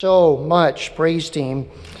So much, praise team,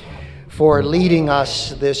 for leading us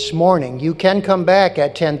this morning. You can come back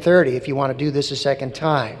at 10:30 if you want to do this a second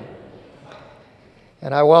time.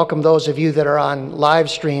 And I welcome those of you that are on live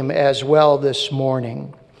stream as well this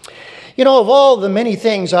morning. You know, of all the many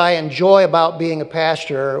things I enjoy about being a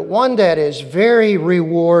pastor, one that is very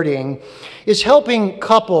rewarding is helping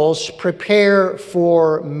couples prepare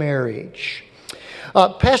for marriage.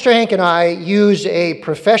 Pastor Hank and I use a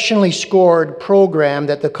professionally scored program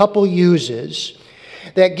that the couple uses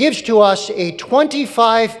that gives to us a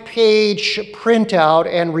 25-page printout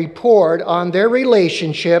and report on their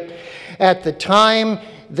relationship at the time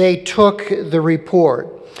they took the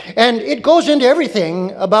report. And it goes into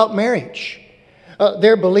everything about marriage.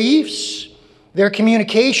 Their beliefs, their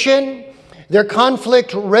communication, their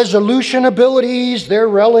conflict resolution abilities, their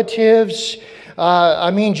relatives,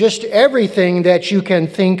 just everything that you can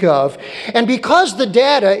think of. And because the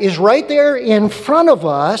data is right there in front of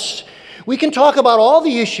us, we can talk about all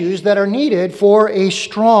the issues that are needed for a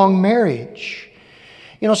strong marriage.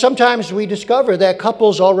 You know, sometimes we discover that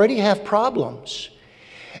couples already have problems.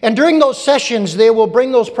 And during those sessions, they will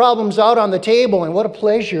bring those problems out on the table, and what a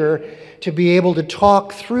pleasure to be able to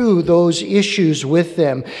talk through those issues with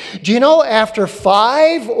them. Do you know, after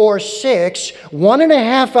 5 or 6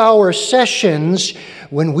 1.5-hour sessions,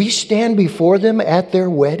 when we stand before them at their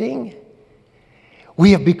wedding,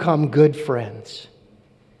 we have become good friends.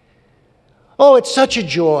 Oh, it's such a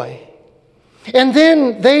joy. And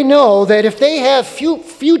then they know that if they have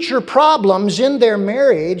future problems in their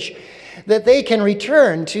marriage, that they can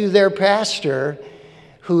return to their pastor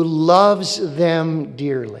who loves them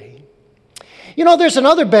dearly. You know, there's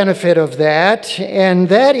another benefit of that, and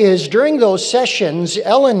that is during those sessions,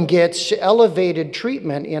 Ellen gets elevated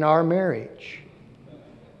treatment in our marriage.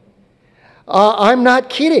 I'm not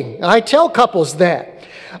kidding. I tell couples that.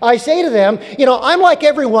 I say to them, you know, I'm like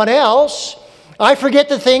everyone else. I forget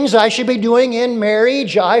the things I should be doing in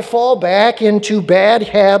marriage. I fall back into bad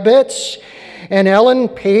habits, and Ellen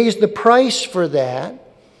pays the price for that.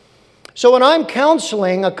 So when I'm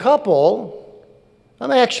counseling a couple, I'm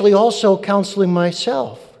actually also counseling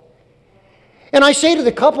myself. And I say to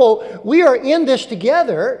the couple, we are in this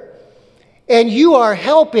together, and you are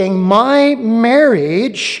helping my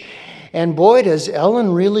marriage. And boy, does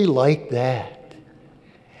Ellen really like that.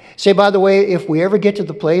 Say, by the way, if we ever get to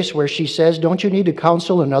the place where she says, don't you need to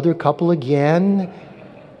counsel another couple again?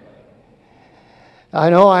 I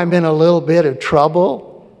know I'm in a little bit of trouble.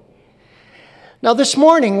 Now, this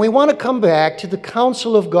morning, we want to come back to the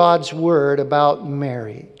counsel of God's Word about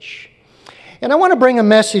marriage. And I want to bring a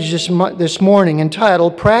message this morning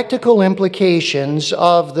entitled, Practical Implications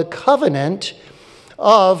of the Covenant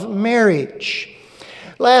of Marriage.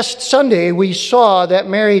 Last Sunday, we saw that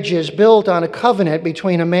marriage is built on a covenant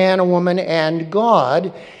between a man, a woman, and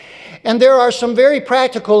God. And there are some very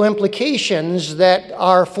practical implications that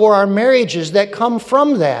are for our marriages that come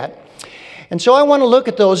from that. And so I want to look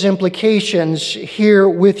at those implications here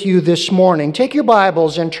with you this morning. Take your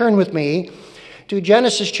Bibles and turn with me to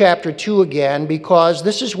Genesis chapter 2 again, because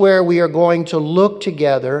this is where we are going to look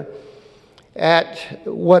together at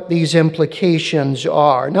what these implications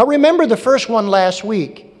are. Now remember the first one last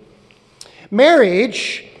week.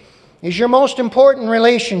 Marriage is your most important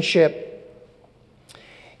relationship.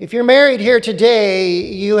 If you're married here today,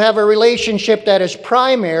 you have a relationship that is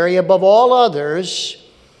primary above all others,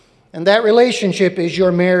 and that relationship is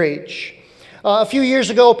your marriage. A few years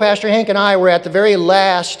ago, Pastor Hank and I were at the very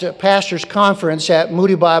last pastors' conference at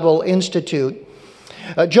Moody Bible Institute.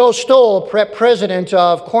 Joe Stoll, president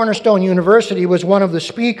of Cornerstone University, was one of the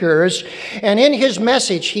speakers, and in his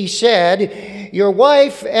message he said, your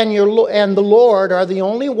wife and the Lord are the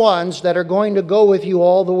only ones that are going to go with you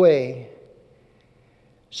all the way.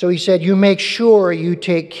 So he said, you make sure you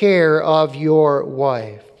take care of your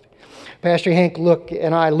wife. Pastor Hank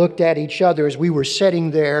and I looked at each other as we were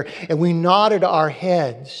sitting there, and we nodded our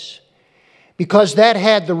heads because that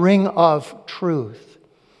had the ring of truth.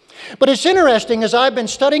 But it's interesting, as I've been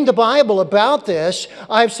studying the Bible about this,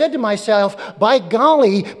 I've said to myself, by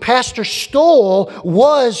golly, Pastor Stoll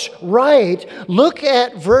was right. Look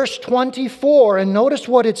at verse 24 and notice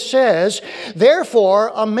what it says.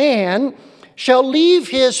 Therefore, a man shall leave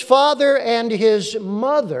his father and his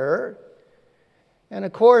mother, and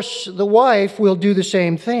of course, the wife will do the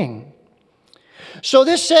same thing. So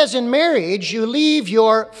this says in marriage, you leave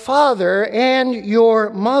your father and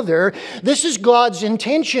your mother. This is God's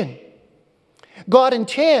intention. God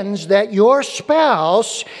intends that your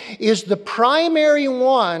spouse is the primary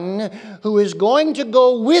one who is going to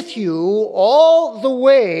go with you all the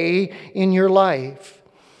way in your life.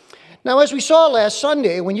 Now, as we saw last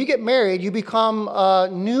Sunday, when you get married, you become a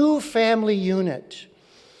new family unit.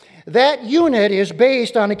 That unit is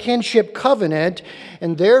based on a kinship covenant,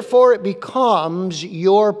 and therefore it becomes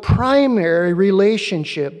your primary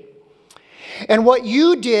relationship. And what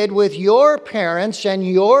you did with your parents and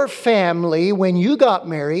your family when you got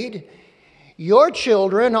married, your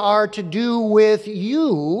children are to do with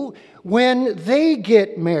you when they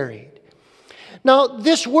get married. Now,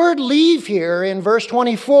 this word leave here in verse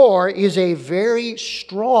 24 is a very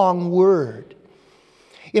strong word.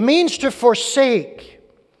 It means to forsake,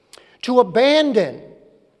 to abandon.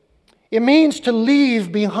 It means to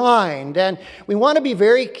leave behind. And we want to be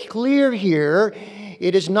very clear here.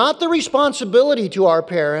 It is not the responsibility to our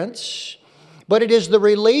parents, but it is the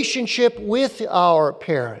relationship with our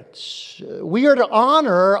parents. We are to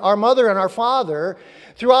honor our mother and our father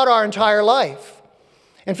throughout our entire life.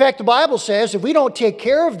 In fact, the Bible says if we don't take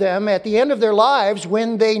care of them at the end of their lives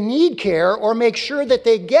when they need care or make sure that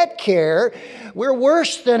they get care, we're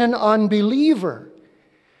worse than an unbeliever.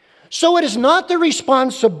 So it is not the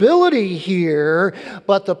responsibility here,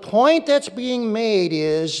 but the point that's being made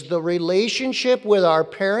is the relationship with our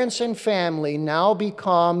parents and family now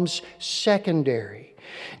becomes secondary.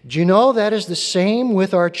 Do you know that is the same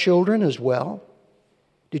with our children as well?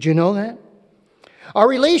 Did you know that? Our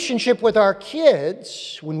relationship with our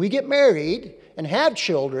kids, when we get married and have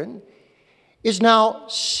children, is now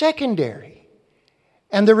secondary.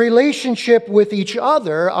 And the relationship with each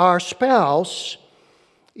other, our spouse,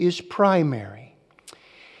 is primary.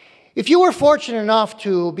 If you were fortunate enough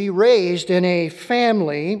to be raised in a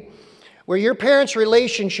family where your parents'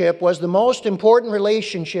 relationship was the most important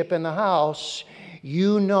relationship in the house,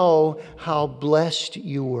 you know how blessed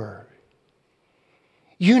you were.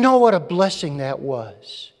 You know what a blessing that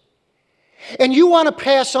was. And you want to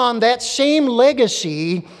pass on that same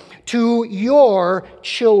legacy to your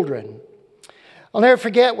children. I'll never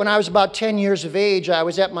forget when I was about 10 years of age, I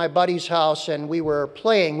was at my buddy's house and we were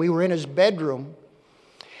playing. We were in his bedroom.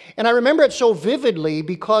 And I remember it so vividly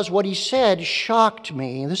because what he said shocked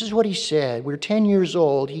me. This is what he said. We were 10 years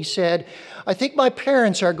old. He said, "I think my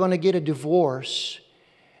parents are going to get a divorce.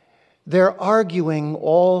 They're arguing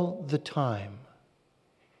all the time."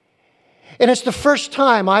 And it's the first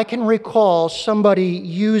time I can recall somebody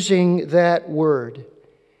using that word.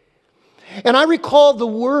 And I recall the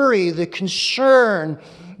worry, the concern,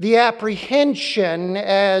 the apprehension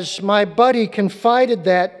as my buddy confided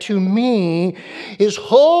that to me. His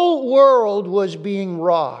whole world was being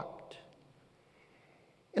rocked.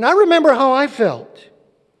 And I remember how I felt.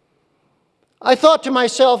 I thought to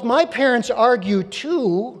myself, my parents argue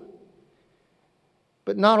too,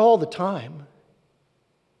 but not all the time.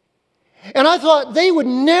 And I thought they would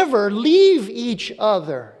never leave each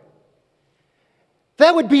other.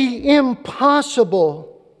 That would be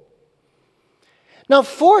impossible. Now,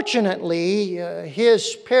 fortunately,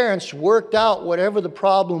 his parents worked out whatever the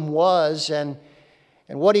problem was, and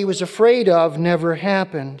what he was afraid of never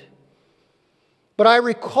happened. But I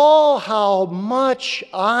recall how much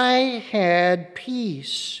I had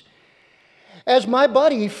peace as my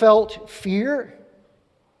buddy felt fear.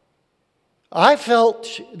 I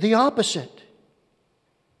felt the opposite.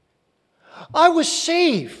 I was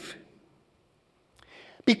safe.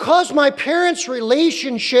 Because my parents'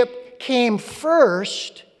 relationship came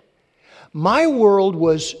first, my world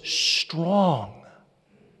was strong.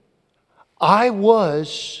 I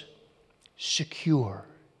was secure.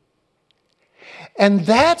 And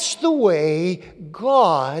that's the way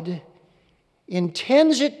God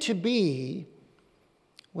intends it to be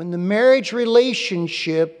when the marriage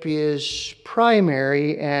relationship is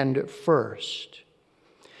primary and first.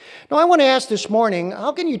 Now, I want to ask this morning,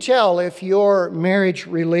 how can you tell if your marriage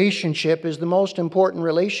relationship is the most important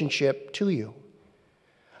relationship to you?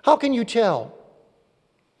 How can you tell?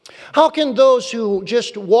 How can those who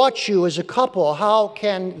just watch you as a couple, how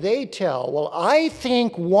can they tell? Well, I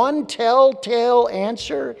think one telltale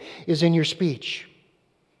answer is in your speech.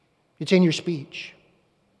 It's in your speech.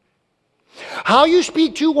 How you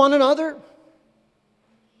speak to one another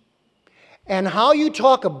and how you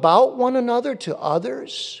talk about one another to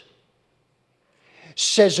others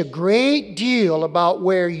says a great deal about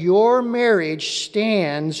where your marriage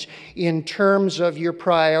stands in terms of your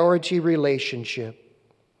priority relationship.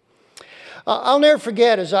 I'll never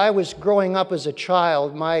forget, as I was growing up as a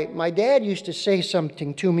child, my dad used to say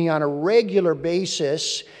something to me on a regular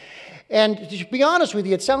basis. And to be honest with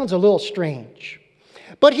you, it sounds a little strange.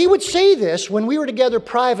 But he would say this when we were together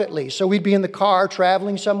privately. So we'd be in the car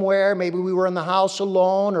traveling somewhere. Maybe we were in the house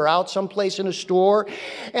alone or out someplace in a store.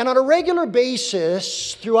 And on a regular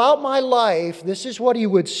basis, throughout my life, this is what he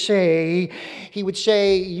would say. He would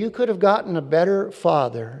say, "You could have gotten a better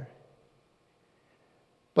father,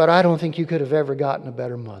 but I don't think you could have ever gotten a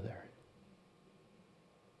better mother."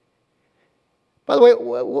 By the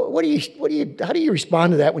way, how do you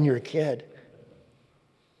respond to that when you're a kid?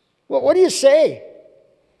 What do you say?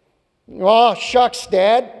 "Oh, shucks,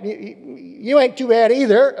 Dad, you ain't too bad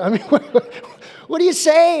either." I mean, what do you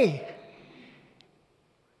say?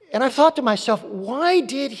 And I thought to myself, why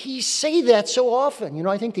did he say that so often? You know,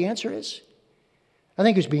 I think the answer is, I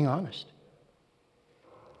think he was being honest.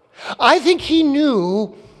 I think he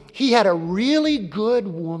knew he had a really good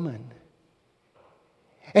woman.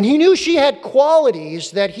 And he knew she had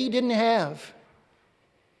qualities that he didn't have.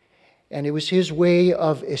 And it was his way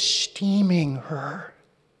of esteeming her.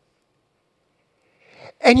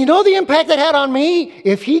 And you know the impact that had on me?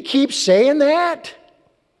 If he keeps saying that,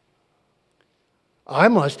 I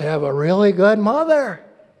must have a really good mother.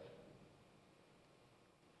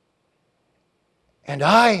 And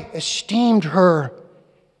I esteemed her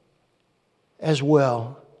as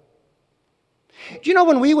well. Do you know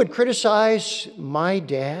when we would criticize my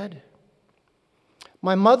dad,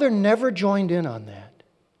 my mother never joined in on that.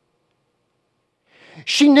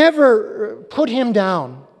 She never put him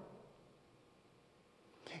down.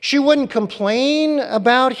 She wouldn't complain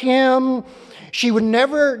about him. She would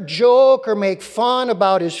never joke or make fun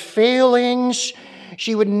about his failings.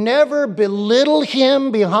 She would never belittle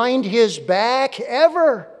him behind his back,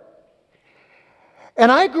 ever.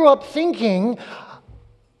 And I grew up thinking,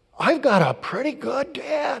 I've got a pretty good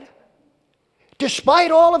dad, despite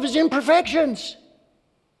all of his imperfections.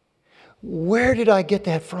 Where did I get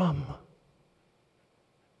that from?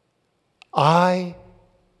 I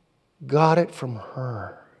got it from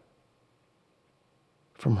her.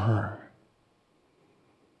 From her.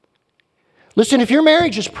 Listen, if your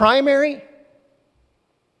marriage is primary,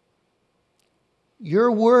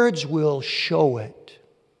 your words will show it.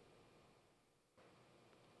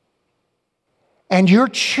 And your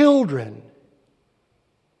children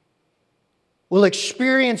will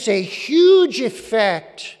experience a huge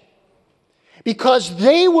effect because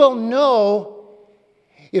they will know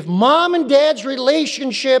if mom and dad's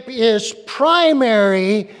relationship is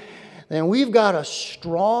primary, then we've got a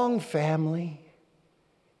strong family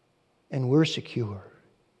and we're secure.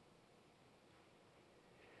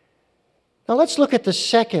 Now let's look at the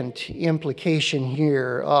second implication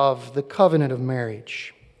here of the covenant of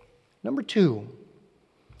marriage. Number 2,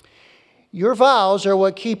 your vows are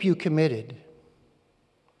what keep you committed.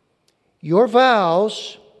 Your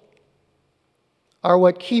vows are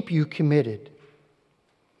what keep you committed.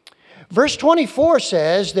 Verse 24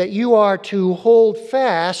 says that you are to hold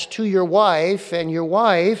fast to your wife, and your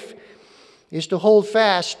wife is to hold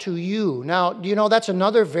fast to you. Now, do you know that's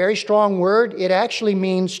another very strong word? It actually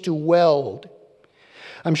means to weld.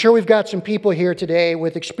 I'm sure we've got some people here today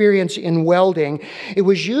with experience in welding. It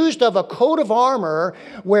was used of a coat of armor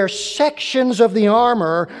where sections of the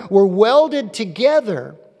armor were welded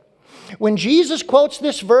together. When Jesus quotes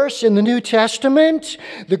this verse in the New Testament,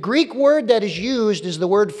 the Greek word that is used is the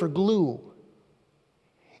word for glue.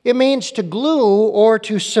 It means to glue or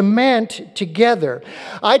to cement together.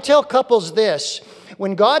 I tell couples this: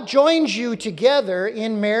 when God joins you together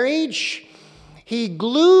in marriage, He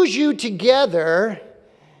glues you together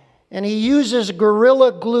and He uses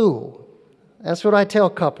Gorilla Glue. That's what I tell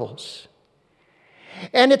couples.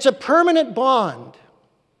 And it's a permanent bond.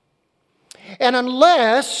 And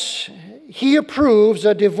unless He approves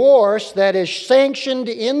a divorce that is sanctioned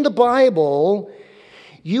in the Bible,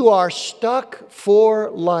 you are stuck for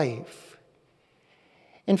life.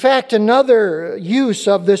 In fact, another use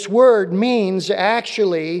of this word means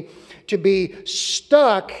actually to be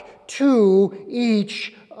stuck to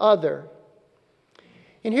each other.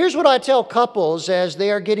 And here's what I tell couples as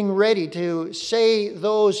they are getting ready to say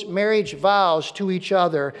those marriage vows to each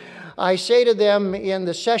other. I say to them in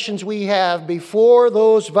the sessions we have before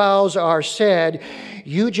those vows are said,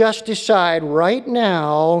 you just decide right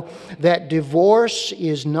now that divorce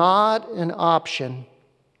is not an option.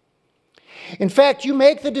 In fact, you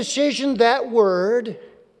make the decision that word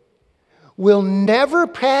will never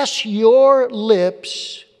pass your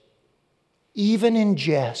lips, even in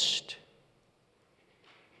jest.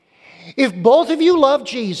 If both of you love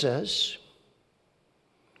Jesus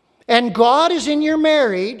and God is in your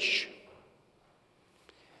marriage,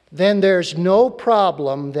 then there's no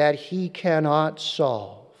problem that He cannot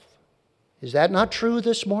solve. Is that not true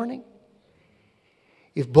this morning?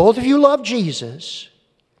 If both of you love Jesus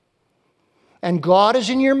and God is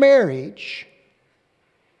in your marriage,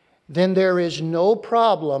 then there is no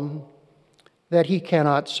problem that He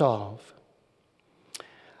cannot solve.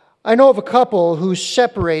 I know of a couple who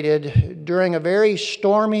separated during a very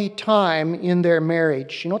stormy time in their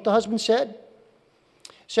marriage. You know what the husband said?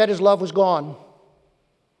 He said his love was gone.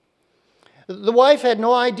 The wife had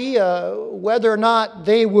no idea whether or not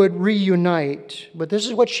they would reunite, but this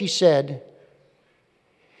is what she said.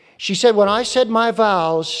 She said, "When I said my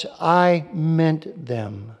vows, I meant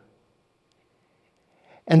them."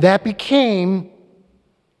 And that became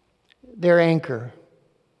their anchor.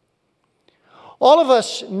 All of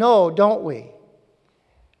us know, don't we?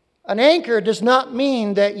 An anchor does not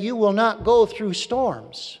mean that you will not go through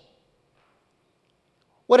storms.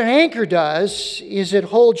 What an anchor does is it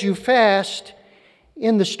holds you fast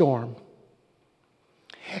in the storm.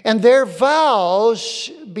 And their vows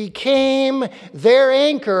became their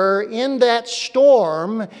anchor in that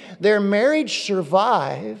storm. Their marriage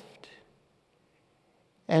survived.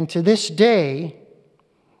 And to this day,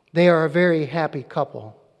 they are a very happy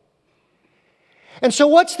couple. And so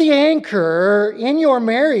what's the anchor in your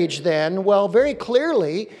marriage then? Well, very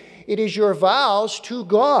clearly, it is your vows to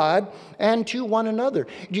God and to one another.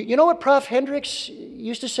 You know what Prof. Hendricks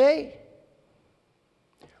used to say?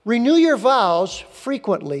 Renew your vows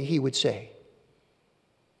frequently, he would say.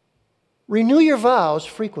 Renew your vows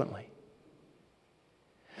frequently.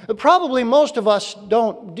 Probably most of us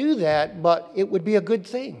don't do that, but it would be a good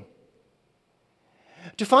thing.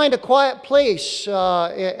 To find a quiet place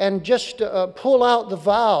and just pull out the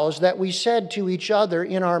vows that we said to each other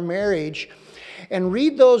in our marriage and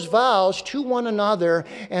read those vows to one another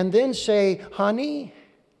and then say, "Honey,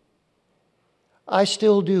 I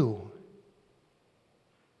still do.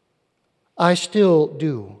 I still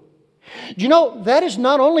do." You know, that is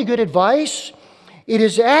not only good advice, it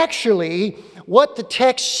is actually what the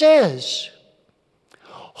text says.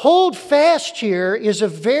 Hold fast here is a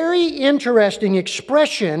very interesting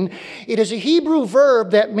expression. It is a Hebrew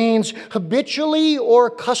verb that means habitually or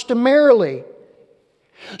customarily.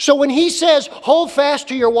 So when he says, hold fast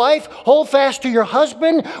to your wife, hold fast to your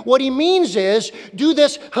husband, what he means is, do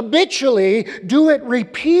this habitually, do it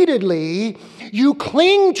repeatedly. You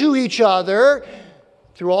cling to each other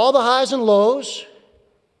through all the highs and lows,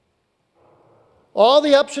 all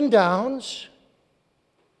the ups and downs,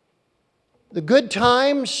 the good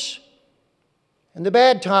times and the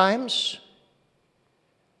bad times,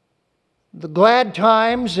 the glad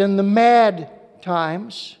times and the mad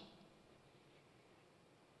times.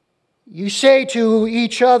 You say to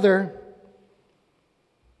each other,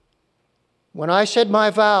 when I said my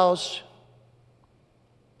vows,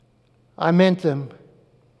 I meant them.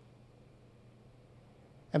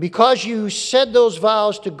 And because you said those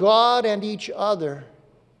vows to God and each other,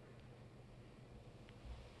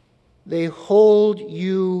 they hold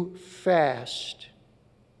you fast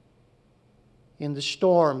in the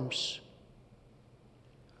storms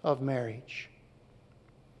of marriage.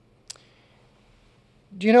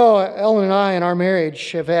 Do you know, Ellen and I in our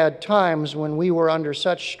marriage have had times when we were under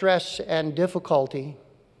such stress and difficulty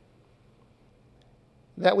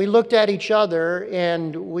that we looked at each other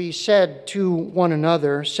and we said to one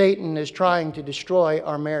another, Satan is trying to destroy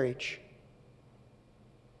our marriage.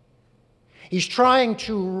 He's trying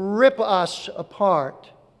to rip us apart.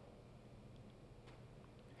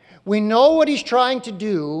 We know what he's trying to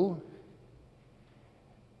do.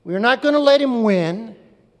 We're not going to let him win.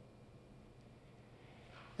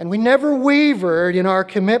 And we never wavered in our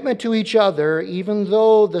commitment to each other, even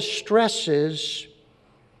though the stresses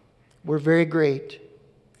were very great.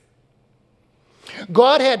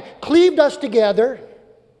 God had cleaved us together.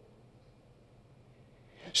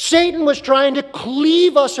 Satan was trying to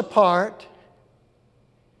cleave us apart.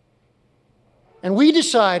 And we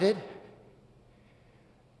decided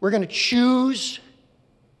we're going to choose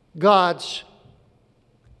God's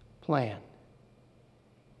plan.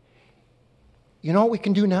 You know what we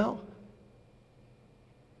can do now?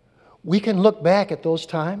 We can look back at those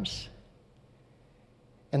times,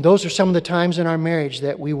 and those are some of the times in our marriage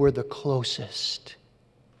that we were the closest.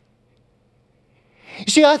 You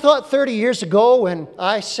see, I thought 30 years ago when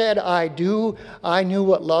I said I do, I knew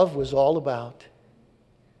what love was all about.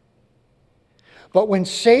 But when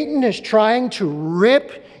Satan is trying to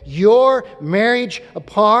rip your marriage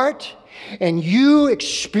apart, and you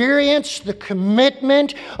experience the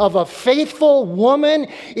commitment of a faithful woman,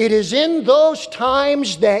 it is in those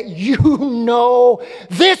times that you know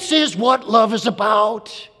this is what love is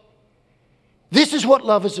about. This is what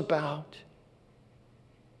love is about.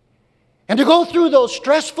 And to go through those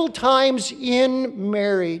stressful times in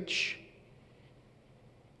marriage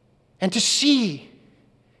and to see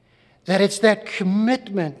that it's that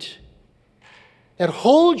commitment that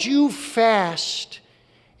holds you fast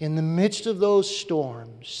in the midst of those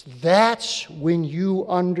storms. That's when you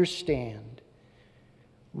understand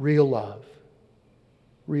real love.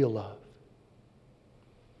 Real love.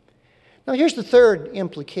 Now, here's the third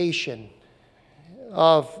implication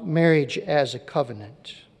of marriage as a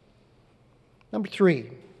covenant. Number 3,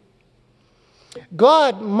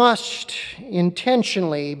 God must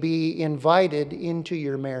intentionally be invited into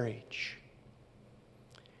your marriage.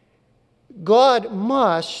 God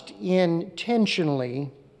must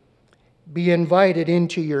intentionally be invited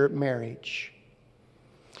into your marriage.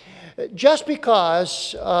 Just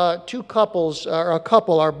because a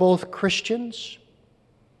couple are both Christians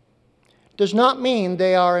does not mean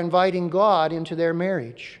they are inviting God into their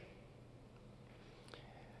marriage.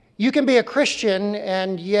 You can be a Christian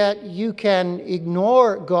and yet you can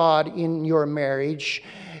ignore God in your marriage.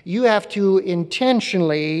 You have to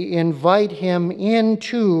intentionally invite Him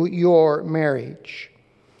into your marriage.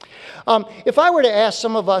 If I were to ask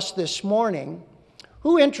some of us this morning,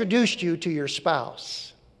 who introduced you to your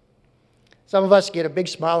spouse? Some of us get a big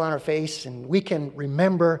smile on our face and we can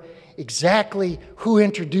remember exactly who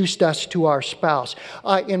introduced us to our spouse.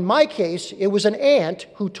 In my case, it was an aunt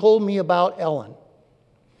who told me about Ellen.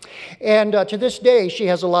 And to this day, she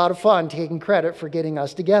has a lot of fun taking credit for getting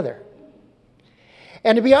us together.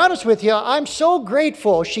 And to be honest with you, I'm so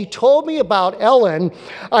grateful she told me about Ellen.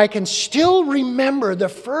 I can still remember the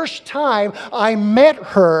first time I met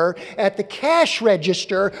her at the cash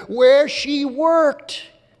register where she worked.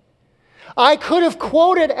 I could have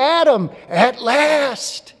quoted Adam, "At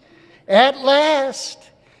last, at last."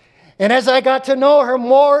 And as I got to know her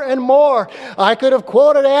more and more, I could have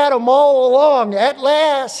quoted Adam all along, "At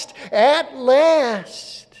last, at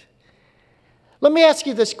last." Let me ask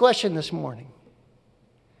you this question this morning.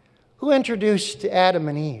 Who introduced Adam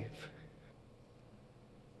and Eve?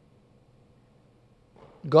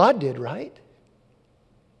 God did, right?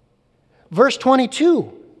 Verse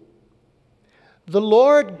 22. The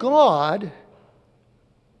Lord God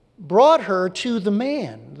brought her to the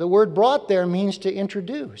man. The word brought there means to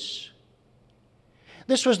introduce.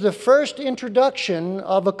 This was the first introduction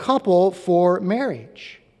of a couple for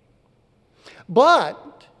marriage.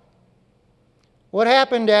 But what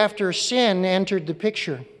happened after sin entered the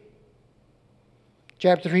picture?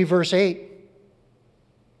 Chapter 3, verse 8.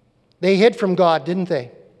 They hid from God, didn't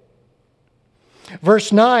they?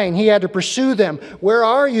 Verse 9, He had to pursue them. Where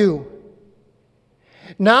are you?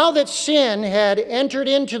 Now that sin had entered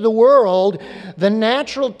into the world, the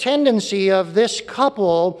natural tendency of this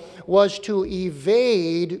couple was to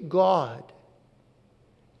evade God.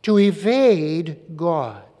 To evade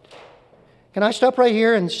God. Can I stop right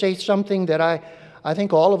here and say something that I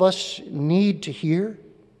think all of us need to hear?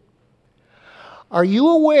 Are you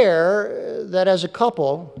aware that as a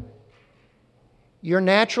couple, your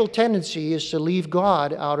natural tendency is to leave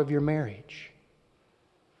God out of your marriage?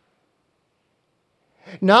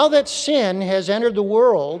 Now that sin has entered the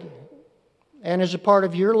world and is a part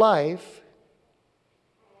of your life,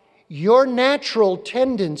 your natural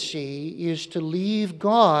tendency is to leave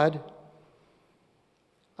God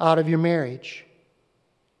out of your marriage.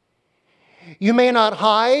 You may not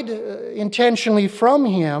hide intentionally from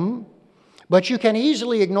Him, but you can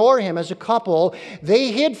easily ignore Him as a couple.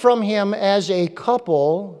 They hid from Him as a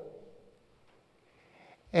couple,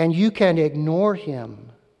 and you can ignore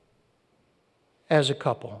Him as a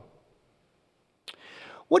couple.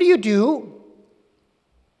 What do you do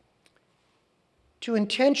to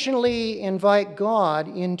intentionally invite God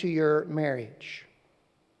into your marriage?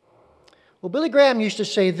 Well, Billy Graham used to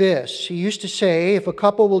say this. He used to say, if a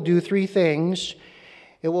couple will do 3 things,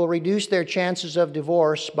 it will reduce their chances of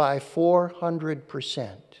divorce by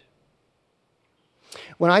 400%.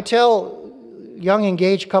 When I tell young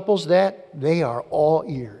engaged couples that, they are all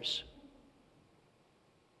ears.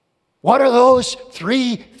 What are those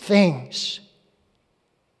 3 things?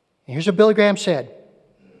 And here's what Billy Graham said.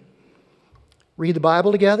 Read the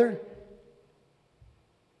Bible together.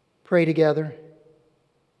 Pray together.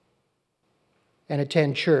 And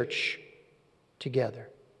attend church together.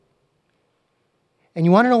 And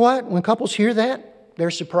you want to know what? When couples hear that, they're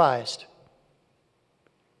surprised.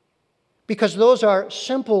 Because those are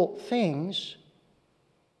simple things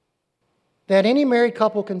that any married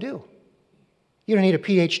couple can do. You don't need a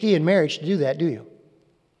PhD in marriage to do that, do you?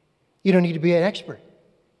 You don't need to be an expert.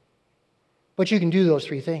 But you can do those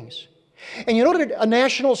 3 things. And you know what a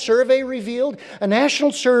national survey revealed? A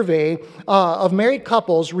national survey of married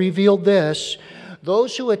couples revealed this.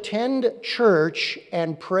 Those who attend church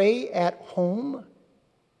and pray at home,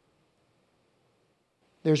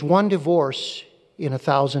 there's 1 divorce in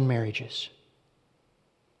 1,000 marriages.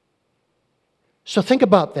 So think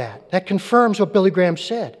about that. That confirms what Billy Graham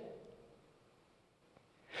said.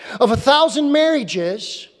 Of 1,000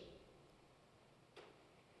 marriages,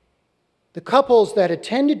 the couples that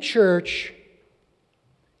attended church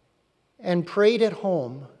and prayed at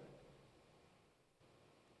home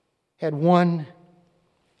had one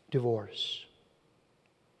divorce.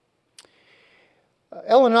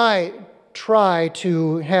 Ellen and I try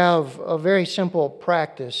to have a very simple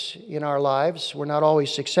practice in our lives. We're not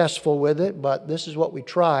always successful with it, but this is what we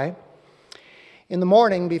try. In the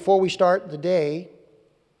morning, before we start the day,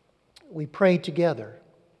 we pray together.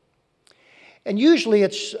 And usually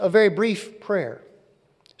it's a very brief prayer.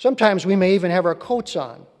 Sometimes we may even have our coats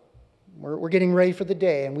on. We're getting ready for the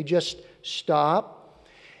day, and we just stop,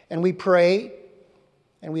 and we pray,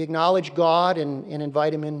 and we acknowledge God and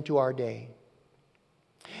invite Him into our day.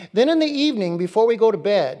 Then in the evening, before we go to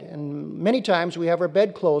bed, and many times we have our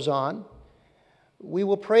bedclothes on, we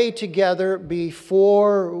will pray together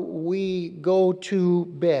before we go to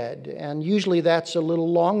bed. And usually that's a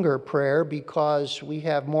little longer prayer because we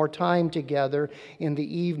have more time together in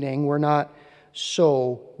the evening. We're not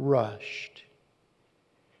so rushed.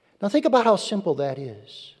 Now think about how simple that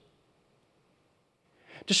is.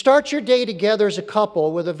 To start your day together as a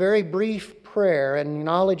couple with a very brief prayer and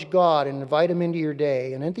acknowledge God and invite Him into your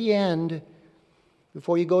day. And at the end,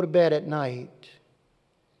 before you go to bed at night,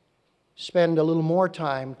 spend a little more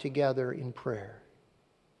time together in prayer.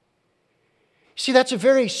 See, that's a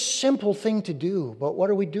very simple thing to do, but what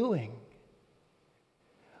are we doing?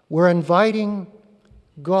 We're inviting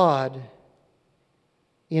God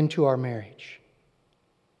into our marriage.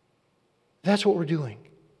 That's what we're doing.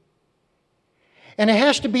 And it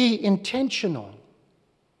has to be intentional.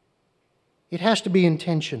 It has to be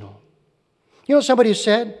intentional. You know, somebody has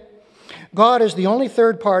said, God is the only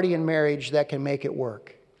third party in marriage that can make it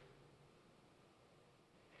work.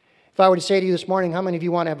 If I were to say to you this morning, how many of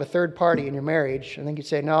you want to have a third party in your marriage? I think you'd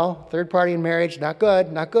say, no, third party in marriage, not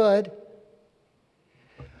good, not good.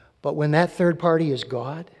 But when that third party is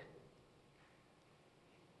God,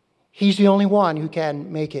 He's the only one who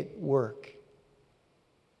can make it work.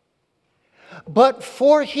 But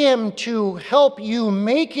for Him to help you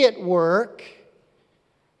make it work,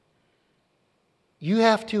 you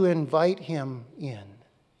have to invite Him in.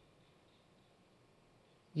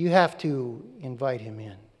 You have to invite Him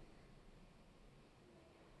in.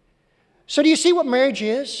 So do you see what marriage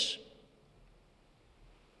is?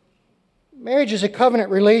 Marriage is a covenant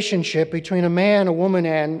relationship between a man, a woman,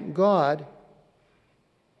 and God.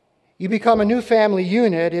 You become a new family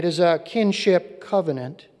unit. It is a kinship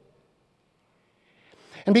covenant.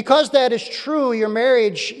 And because that is true, your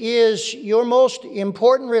marriage is your most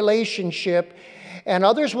important relationship, and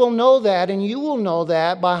others will know that, and you will know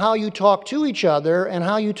that by how you talk to each other and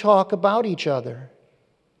how you talk about each other.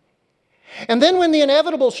 And then when the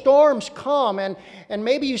inevitable storms come, and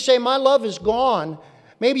maybe you say, my love is gone,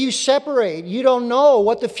 maybe you separate, you don't know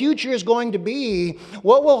what the future is going to be,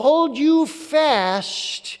 what will hold you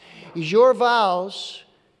fast is your vows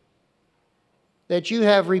that you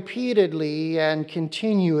have repeatedly and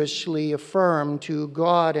continuously affirmed to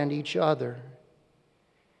God and each other.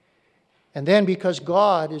 And then because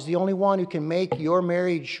God is the only one who can make your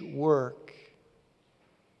marriage work,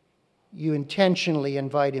 you intentionally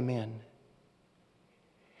invite Him in.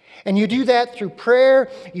 And you do that through prayer,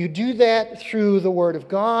 you do that through the Word of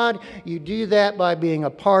God, you do that by being a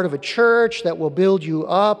part of a church that will build you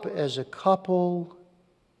up as a couple.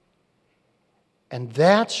 And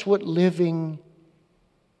that's what living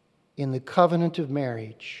in the covenant of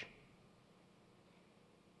marriage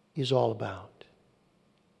is all about.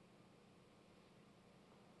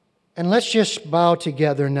 And let's just bow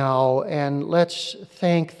together now and let's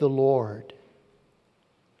thank the Lord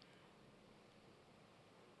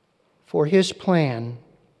for His plan.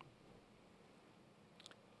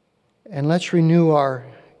 And let's renew our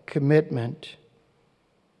commitment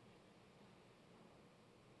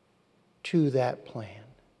to that plan.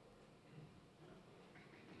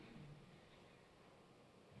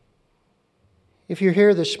 If you're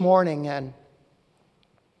here this morning and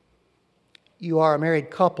you are a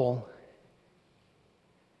married couple,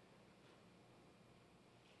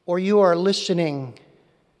 or you are listening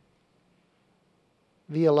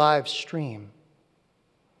via live stream,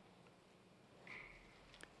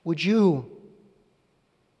 would you,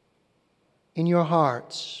 in your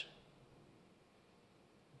hearts,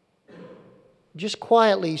 just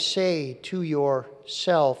quietly say to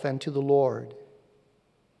yourself and to the Lord,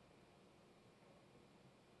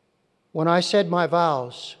 when I said my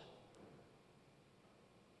vows,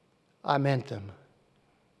 I meant them.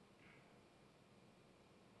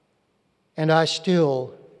 and I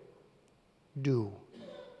still do.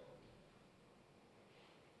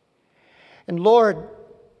 And Lord,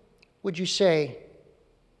 would you say,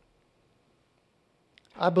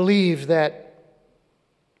 I believe that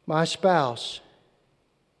my spouse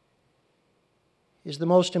is the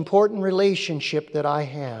most important relationship that I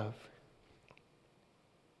have.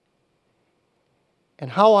 And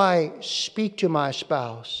how I speak to my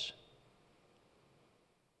spouse,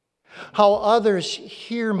 how others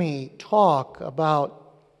hear me talk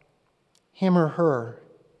about him or her,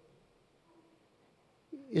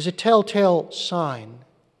 is a telltale sign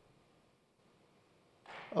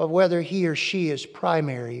of whether he or she is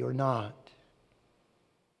primary or not.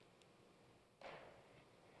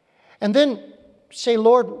 And then say,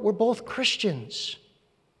 Lord, we're both Christians.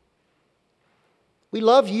 We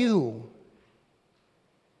love you.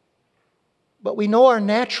 But we know our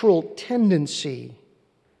natural tendency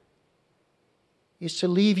is to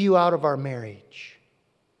leave you out of our marriage.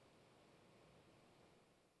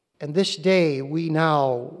 And this day we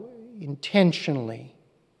now intentionally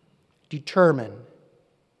determine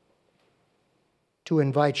to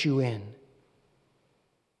invite you in.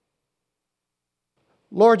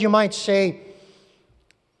 Lord, you might say,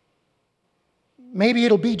 maybe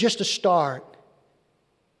it'll be just a start.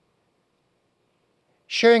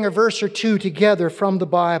 Sharing a verse or two together from the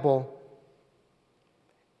Bible.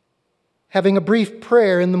 Having a brief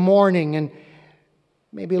prayer in the morning and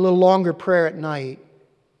maybe a little longer prayer at night.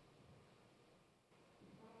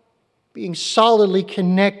 Being solidly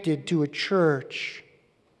connected to a church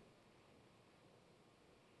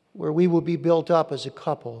where we will be built up as a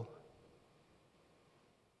couple.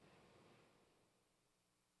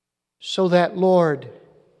 So that, Lord,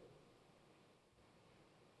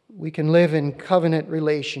 we can live in covenant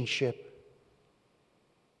relationship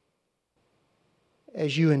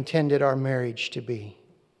as you intended our marriage to be.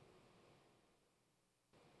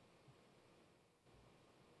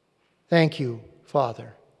 Thank you,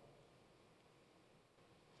 Father.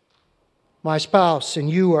 My spouse and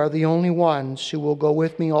you are the only ones who will go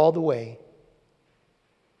with me all the way.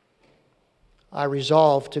 I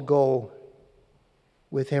resolve to go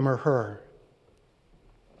with him or her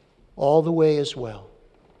all the way as well.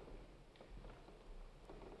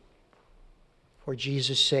 For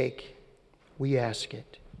Jesus' sake, we ask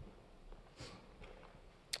it.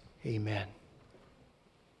 Amen.